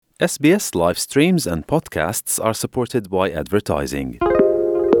SBS live streams and podcasts are supported by advertising.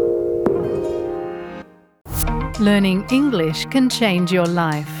 Learning English can change your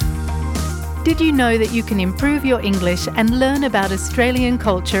life. Did you know that you can improve your English and learn about Australian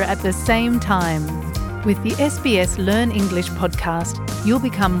culture at the same time? With the SBS Learn English podcast, you'll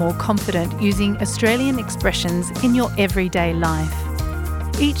become more confident using Australian expressions in your everyday life.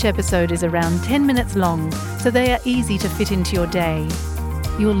 Each episode is around 10 minutes long, so they are easy to fit into your day.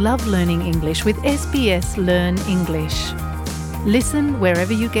 You'll love learning English with SBS Learn English. Listen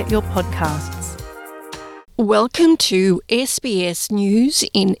wherever you get your podcasts. Welcome to SBS News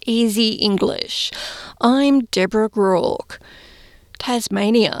in Easy English. I'm Deborah Groark.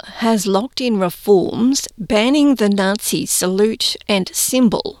 Tasmania has locked in reforms banning the Nazi salute and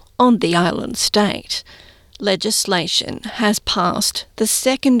symbol on the island state. Legislation has passed the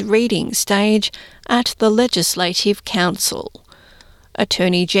second reading stage at the Legislative Council.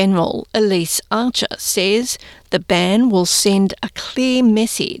 Attorney-General Elise Archer says the ban will send a clear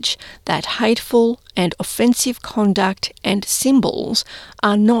message that hateful and offensive conduct and symbols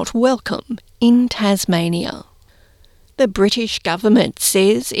are not welcome in Tasmania. The British government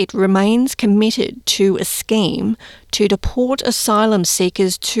says it remains committed to a scheme to deport asylum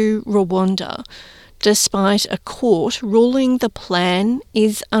seekers to Rwanda, despite a court ruling the plan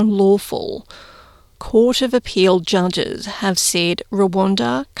is unlawful. Court of Appeal judges have said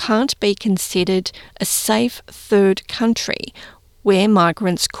Rwanda can't be considered a safe third country where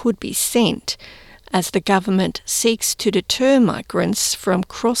migrants could be sent, as the government seeks to deter migrants from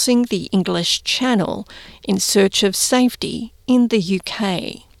crossing the English Channel in search of safety in the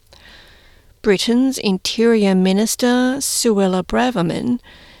UK. Britain's Interior Minister Suella Braverman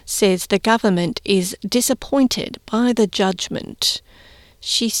says the government is disappointed by the judgment.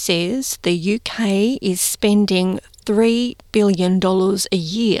 She says the UK is spending $3 billion a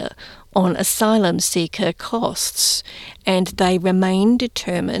year on asylum seeker costs, and they remain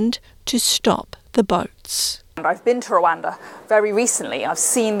determined to stop the boats. I've been to Rwanda very recently. I've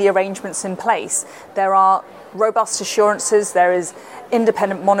seen the arrangements in place. There are robust assurances, there is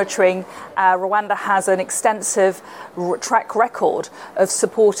independent monitoring. Rwanda has an extensive track record of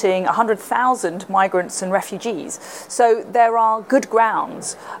supporting 100,000 migrants and refugees. So there are good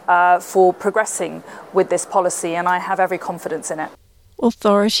grounds for progressing with this policy, and I have every confidence in it.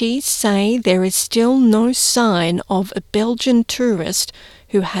 Authorities say there is still no sign of a Belgian tourist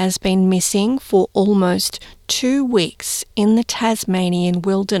who has been missing for almost 2 weeks in the Tasmanian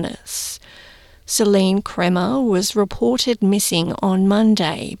wilderness. Celine Kremer was reported missing on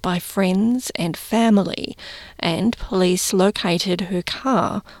Monday by friends and family, and police located her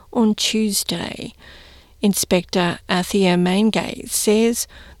car on Tuesday. Inspector Athia Mange says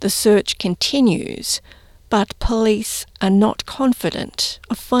the search continues, but police are not confident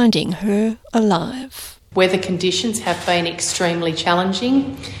of finding her alive. Weather conditions have been extremely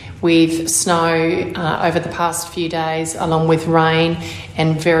challenging, with snow over the past few days, along with rain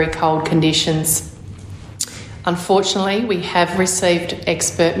and very cold conditions. Unfortunately, we have received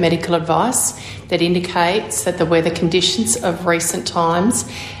expert medical advice that indicates that the weather conditions of recent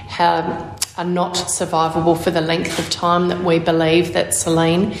times are not survivable for the length of time that we believe that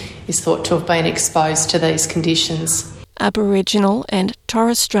Celine is thought to have been exposed to these conditions. Aboriginal and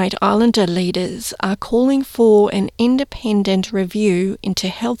Torres Strait Islander leaders are calling for an independent review into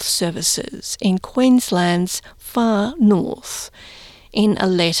health services in Queensland's far north. In a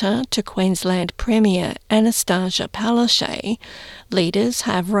letter to Queensland Premier Anastasia Palaszczuk, leaders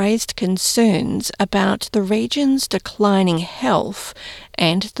have raised concerns about the region's declining health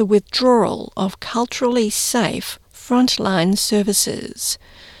and the withdrawal of culturally safe frontline services.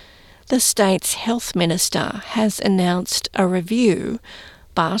 The state's health minister has announced a review,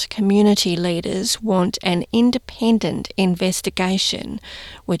 but community leaders want an independent investigation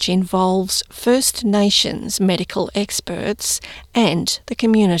which involves First Nations medical experts and the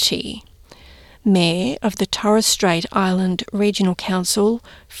community. Mayor of the Torres Strait Island Regional Council,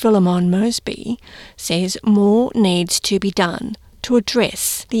 Philemon Mosby, says more needs to be done to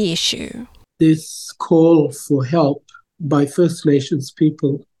address the issue. This call for help by First Nations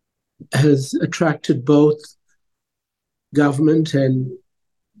people has attracted both government and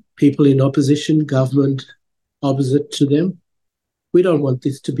people in opposition, government opposite to them. We don't want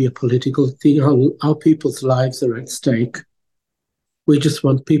this to be a political thing. Our people's lives are at stake. We just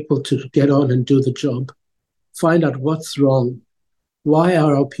want people to get on and do the job, find out what's wrong. Why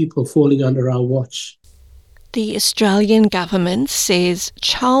are our people falling under our watch? The Australian government says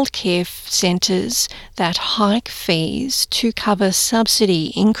childcare centres that hike fees to cover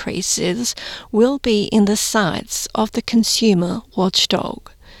subsidy increases will be in the sights of the consumer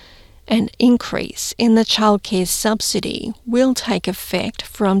watchdog. An increase in the childcare subsidy will take effect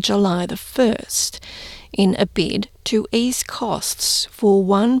from July the 1st in a bid to ease costs for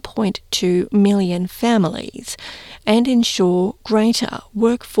 1.2 million families and ensure greater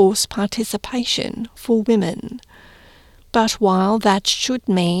workforce participation for women. But while that should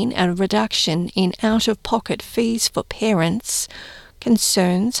mean a reduction in out-of-pocket fees for parents,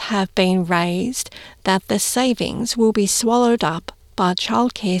 concerns have been raised that the savings will be swallowed up by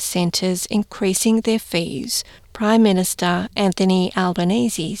childcare centres increasing their fees. Prime Minister Anthony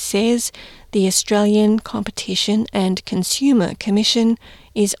Albanese says the Australian Competition and Consumer Commission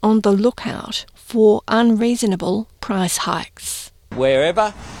is on the lookout for unreasonable price hikes.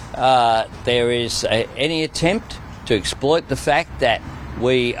 Wherever there is any attempt to exploit the fact that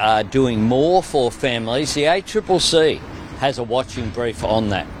we are doing more for families, the ACCC has a watching brief on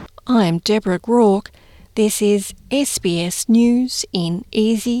that. I'm Deborah Groark. This is SBS News in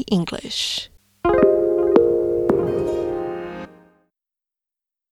Easy English.